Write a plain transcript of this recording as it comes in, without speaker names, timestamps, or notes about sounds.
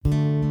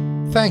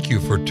Thank you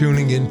for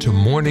tuning in to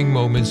Morning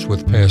Moments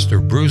with Pastor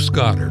Bruce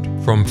Goddard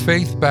from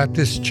Faith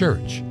Baptist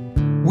Church.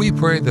 We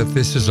pray that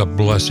this is a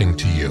blessing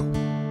to you.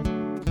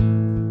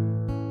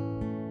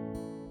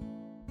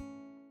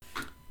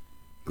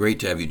 Great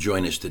to have you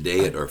join us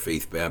today at our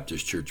Faith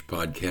Baptist Church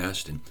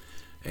podcast.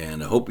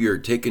 And I hope you're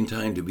taking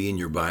time to be in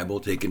your Bible,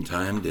 taking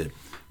time to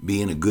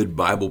be in a good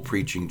Bible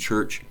preaching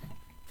church.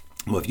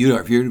 Well, if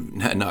you're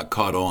not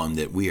caught on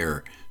that we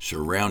are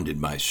surrounded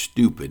by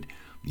stupid,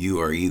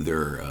 you are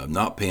either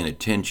not paying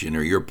attention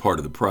or you're part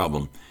of the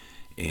problem.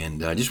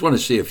 And I just want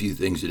to say a few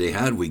things today.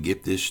 How do we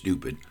get this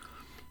stupid?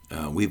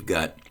 We've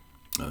got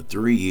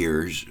 3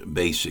 years,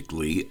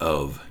 basically,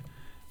 of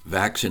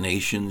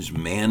vaccinations,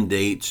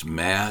 mandates,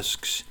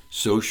 masks,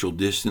 social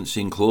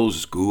distancing, closed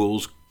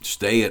schools,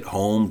 stay at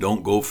home,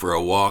 don't go for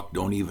a walk,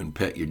 don't even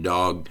pet your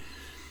dog.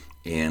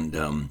 And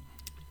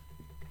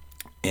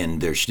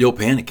they're still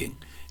panicking.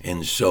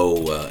 And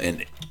so,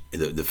 and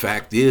the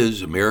fact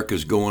is,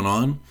 America's going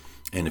on.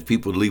 And if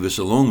people would leave us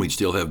alone, we'd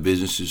still have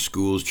businesses,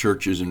 schools,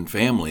 churches, and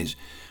families.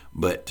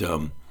 But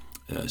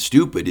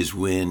stupid is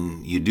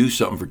when you do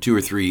something for 2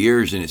 or 3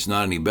 years and it's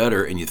not any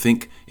better, and you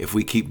think if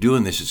we keep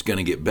doing this, it's going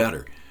to get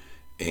better.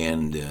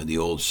 And the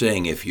old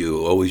saying, if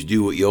you always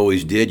do what you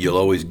always did, you'll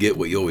always get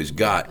what you always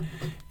got.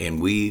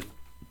 And we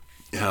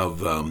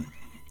have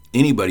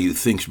anybody who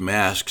thinks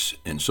masks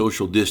and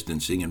social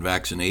distancing and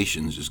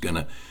vaccinations is going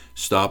to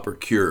stop or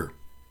cure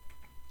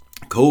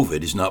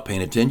COVID is not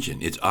paying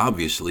attention. It's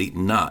obviously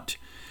not.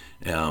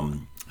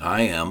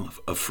 I am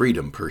a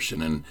freedom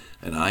person,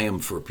 and I am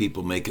for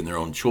people making their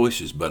own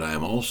choices, but I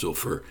am also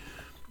for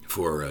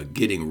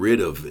getting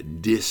rid of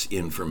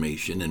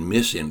disinformation and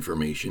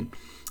misinformation.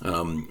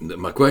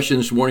 My question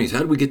this morning is,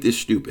 how do we get this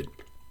stupid?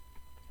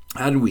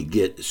 How do we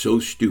get so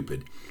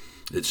stupid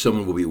that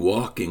someone will be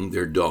walking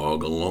their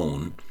dog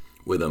alone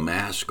with a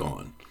mask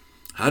on?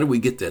 How do we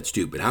get that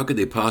stupid? How could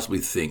they possibly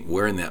think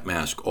wearing that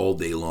mask all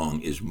day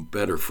long is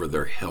better for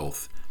their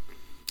health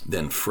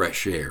than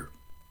fresh air?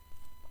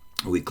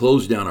 We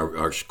closed down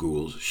our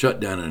schools, shut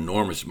down an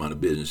enormous amount of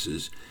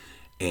businesses,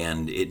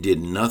 and it did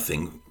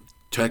nothing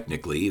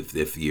technically.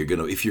 If you're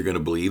gonna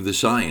believe the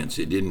science,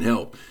 it didn't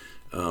help.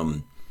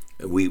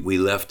 We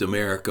left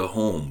America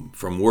home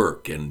from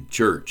work and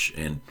church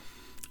and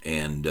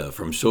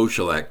from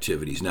social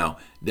activities. Now,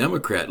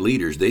 Democrat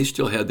leaders, they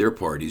still had their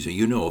parties, and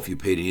if you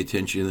paid any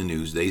attention to the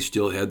news, they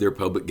still had their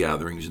public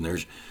gatherings, and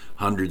there's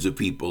hundreds of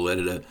people at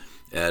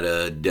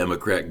a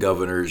Democrat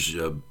governor's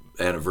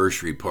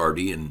anniversary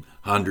party, and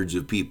hundreds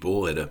of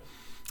people at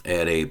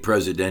a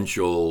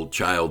presidential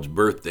child's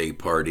birthday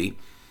party.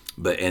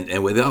 But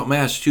and without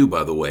masks too,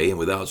 by the way, and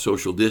without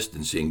social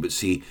distancing. But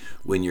see,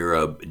 when you're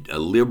a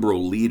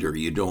liberal leader,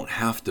 you don't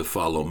have to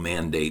follow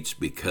mandates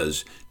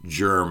because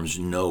germs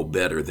know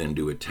better than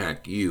to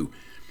attack you.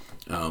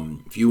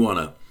 If you want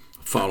to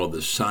follow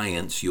the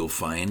science, you'll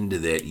find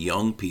that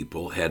young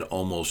people had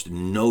almost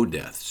no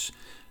deaths,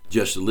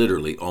 just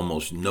literally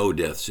almost no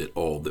deaths at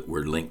all that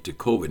were linked to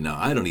COVID. Now,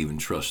 I don't even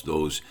trust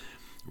those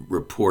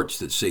reports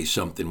that say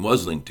something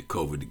was linked to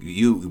COVID.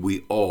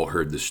 We all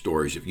heard the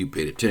stories if you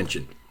paid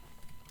attention.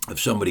 If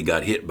somebody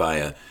got hit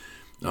by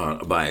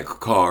a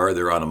car,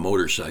 they're on a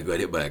motorcycle, got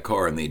hit by a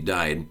car and they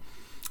died,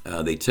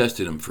 they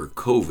tested them for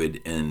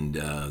COVID, and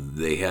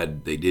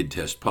they did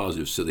test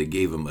positive, so they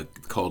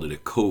called it a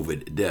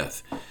COVID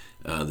death.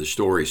 The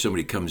story,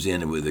 somebody comes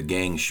in with a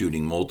gang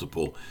shooting,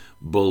 multiple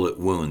bullet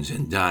wounds,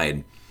 and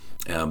died,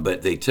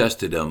 but they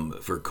tested them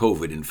for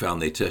COVID and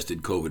found they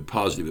tested COVID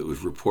positive. It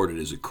was reported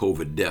as a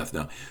COVID death.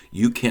 Now,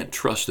 you can't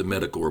trust the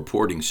medical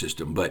reporting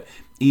system, but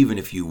even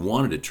if you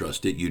wanted to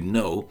trust it, you'd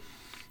know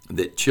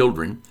that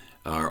children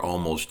are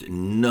almost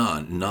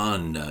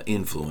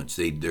non-influenced.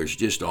 There's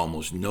just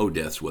almost no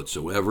deaths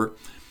whatsoever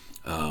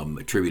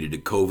attributed to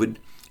COVID,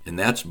 and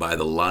that's by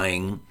the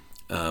lying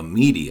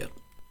media,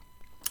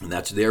 and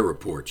that's their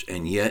reports.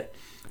 And yet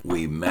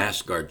we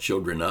mask our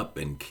children up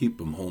and keep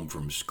them home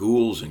from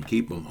schools and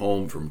keep them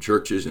home from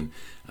churches. And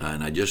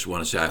I just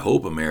want to say, I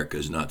hope America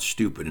is not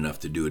stupid enough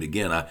to do it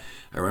again. I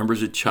remember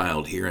as a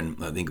child hearing,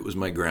 I think it was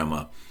my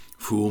grandma,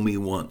 "Fool me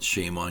once,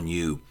 shame on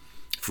you.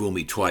 Fool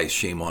me twice,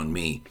 shame on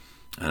me."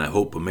 And I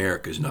hope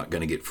America is not going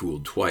to get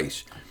fooled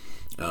twice.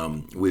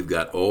 We've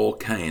got all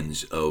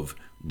kinds of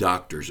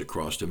doctors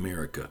across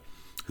America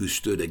who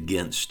stood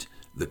against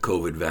the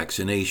COVID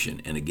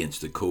vaccination and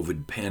against the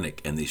COVID panic,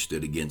 and they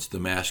stood against the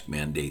mask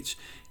mandates.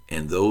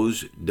 And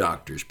those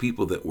doctors,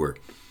 people that were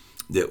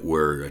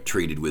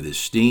treated with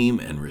esteem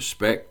and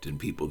respect, and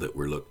people that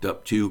were looked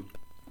up to,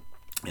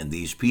 and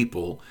these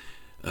people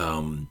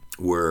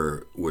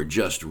were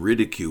just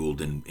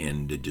ridiculed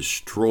and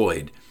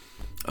destroyed,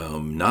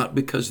 not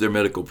because their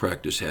medical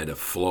practice had a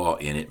flaw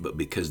in it, but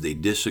because they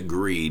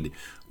disagreed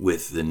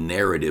with the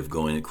narrative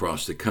going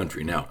across the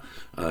country. Now,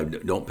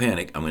 don't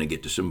panic. I'm going to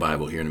get to some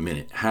Bible here in a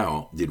minute.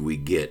 How did we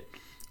get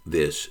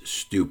this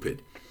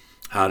stupid?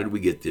 How did we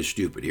get this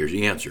stupid? Here's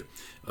the answer.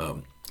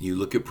 You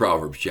look at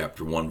Proverbs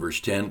chapter 1, verse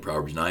 10,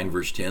 Proverbs 9,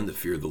 verse 10, the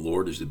fear of the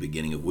Lord is the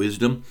beginning of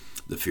wisdom.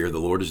 The fear of the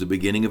Lord is the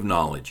beginning of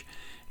knowledge.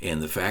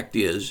 And the fact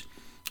is,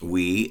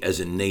 we as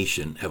a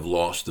nation have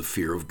lost the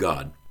fear of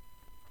God.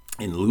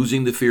 In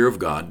losing the fear of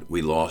God,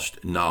 we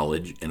lost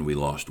knowledge and we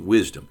lost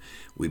wisdom.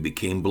 We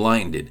became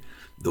blinded.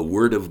 The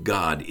Word of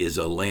God is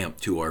a lamp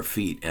to our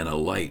feet and a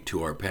light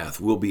to our path.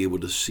 We'll be able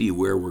to see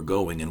where we're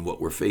going and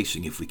what we're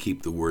facing if we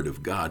keep the Word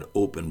of God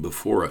open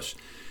before us.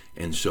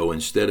 And so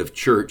instead of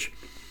church,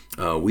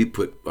 we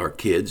put our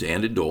kids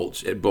and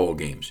adults at ball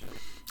games.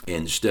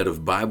 Instead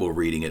of Bible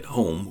reading at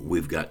home,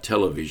 we've got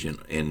television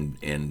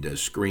and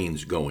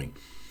screens going.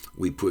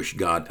 We push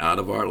God out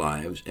of our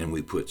lives and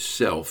we put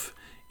self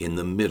in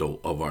the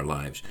middle of our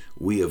lives.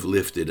 We have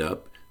lifted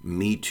up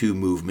Me Too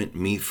movement,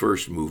 Me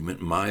First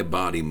movement, My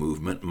Body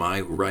movement,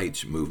 My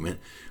Rights movement.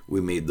 We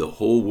made the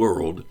whole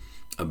world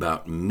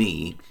about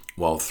me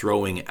while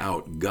throwing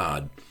out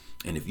God.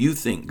 And if you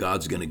think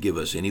God's going to give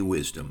us any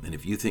wisdom, and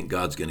if you think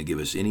God's going to give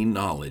us any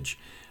knowledge,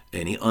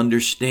 any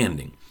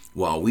understanding,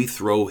 while we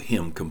throw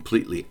him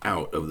completely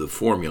out of the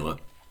formula,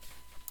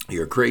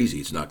 you're crazy.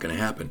 It's not going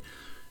to happen.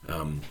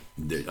 I'm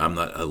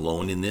not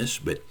alone in this,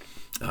 but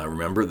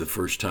remember the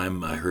first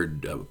time I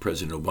heard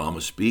President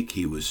Obama speak,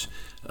 he was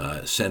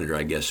senator,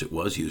 I guess it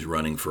was. He was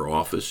running for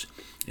office,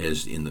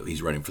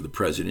 he's running for the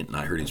president, and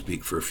I heard him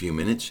speak for a few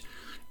minutes.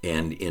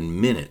 And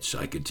in minutes,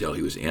 I could tell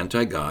he was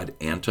anti-God,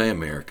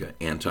 anti-America,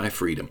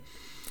 anti-freedom.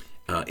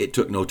 It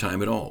took no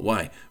time at all.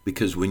 Why?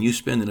 Because when you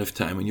spend enough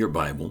time in your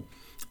Bible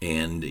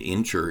and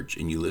in church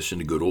and you listen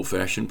to good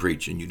old-fashioned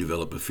preaching, you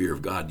develop a fear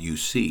of God. You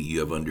see,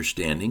 you have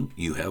understanding,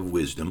 you have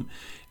wisdom,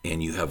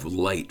 and you have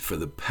light for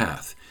the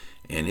path.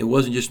 And it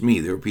wasn't just me.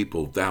 There were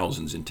people,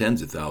 thousands and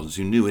tens of thousands,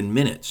 who knew in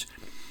minutes.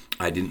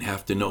 I didn't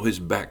have to know his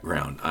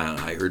background.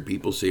 I heard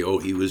people say, oh,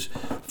 he was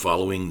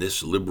following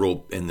this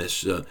liberal and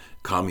this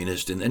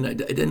communist, and none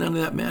of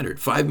that mattered.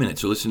 5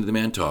 minutes to listen to the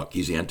man talk.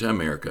 He's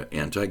anti-America,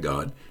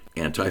 anti-God,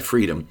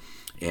 anti-freedom,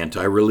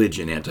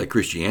 anti-religion,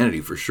 anti-Christianity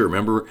for sure.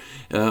 Remember,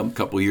 a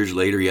couple of years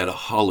later, he had a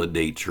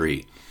holiday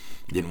tree.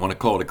 Didn't want to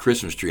call it a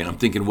Christmas tree. And I'm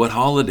thinking, what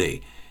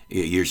holiday?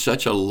 You're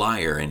such a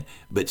liar.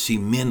 But see,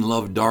 men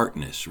love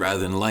darkness rather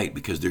than light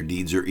because their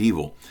deeds are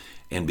evil.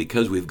 And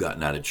because we've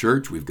gotten out of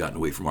church, we've gotten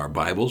away from our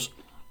Bibles,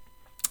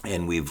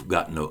 and we've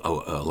gotten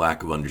a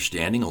lack of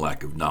understanding, a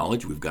lack of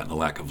knowledge, we've gotten a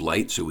lack of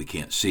light so we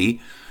can't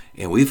see,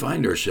 and we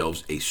find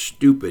ourselves a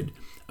stupid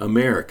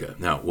America.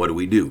 Now, what do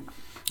we do?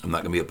 I'm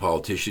not going to be a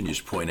politician,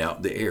 just point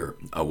out the error.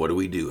 What do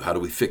we do? How do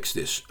we fix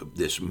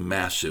this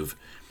massive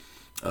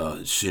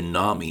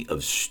tsunami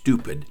of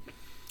stupid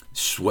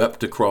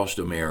swept across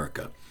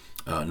America?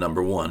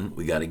 Number one,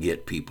 we got to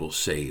get people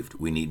saved.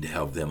 We need to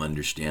help them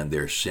understand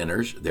they're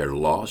sinners, they're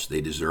lost,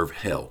 they deserve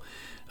hell.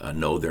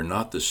 No, they're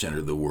not the center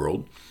of the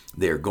world.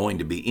 They're going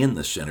to be in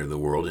the center of the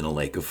world in a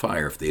lake of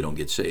fire if they don't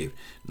get saved.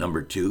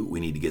 Number two, we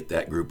need to get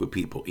that group of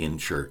people in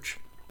church.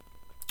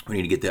 We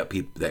need to get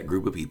that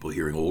group of people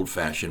hearing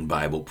old-fashioned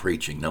Bible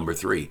preaching. Number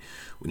three,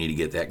 we need to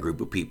get that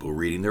group of people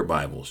reading their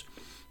Bibles.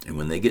 And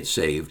when they get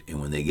saved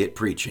and when they get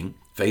preaching,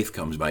 faith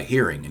comes by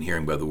hearing, and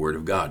hearing by the word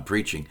of God.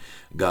 Preaching,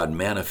 God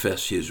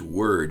manifests his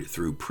word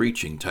through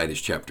preaching, Titus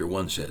chapter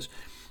 1 says.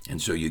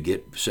 And so you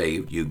get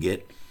saved, you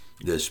get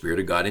the Spirit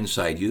of God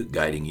inside you,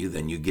 guiding you,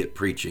 then you get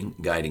preaching,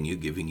 guiding you,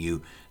 giving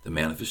you the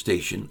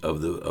manifestation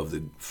of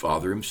the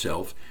Father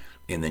himself,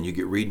 and then you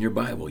get reading your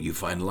Bible. You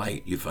find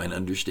light, you find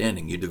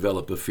understanding, you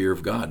develop a fear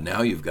of God.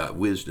 Now you've got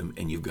wisdom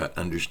and you've got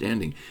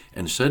understanding.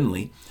 And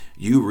suddenly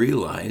you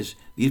realize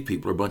these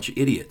people are a bunch of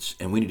idiots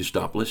and we need to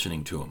stop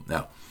listening to them.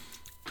 Now,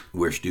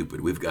 we're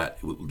stupid. We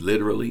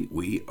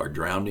are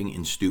drowning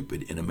in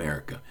stupid in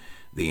America.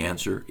 The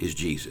answer is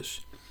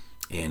Jesus.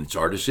 And it's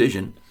our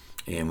decision.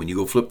 And when you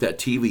go flip that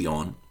TV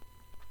on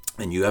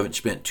and you haven't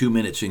spent 2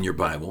 minutes in your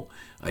Bible,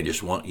 I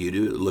just want you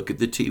to look at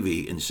the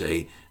TV and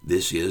say,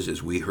 this is,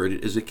 as we heard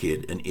it as a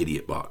kid, an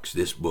idiot box.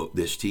 This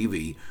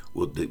TV,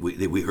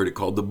 we heard it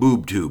called the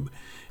boob tube.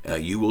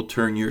 You will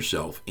turn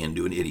yourself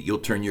into an idiot. You'll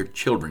turn your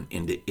children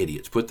into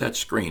idiots. Put that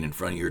screen in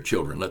front of your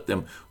children. Let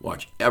them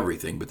watch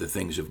everything but the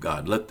things of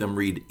God. Let them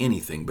read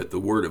anything but the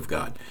Word of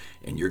God.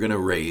 And you're going to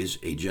raise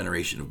a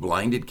generation of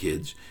blinded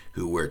kids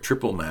who wear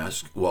triple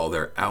masks while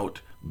they're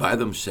out by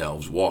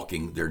themselves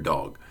walking their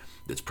dog.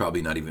 That's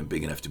probably not even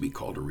big enough to be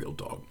called a real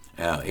dog.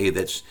 Hey,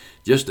 that's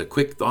just a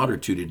quick thought or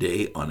two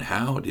today on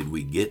how did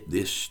we get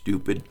this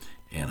stupid,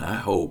 and I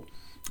hope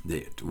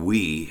that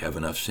we have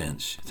enough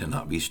sense to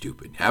not be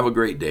stupid. Have a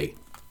great day.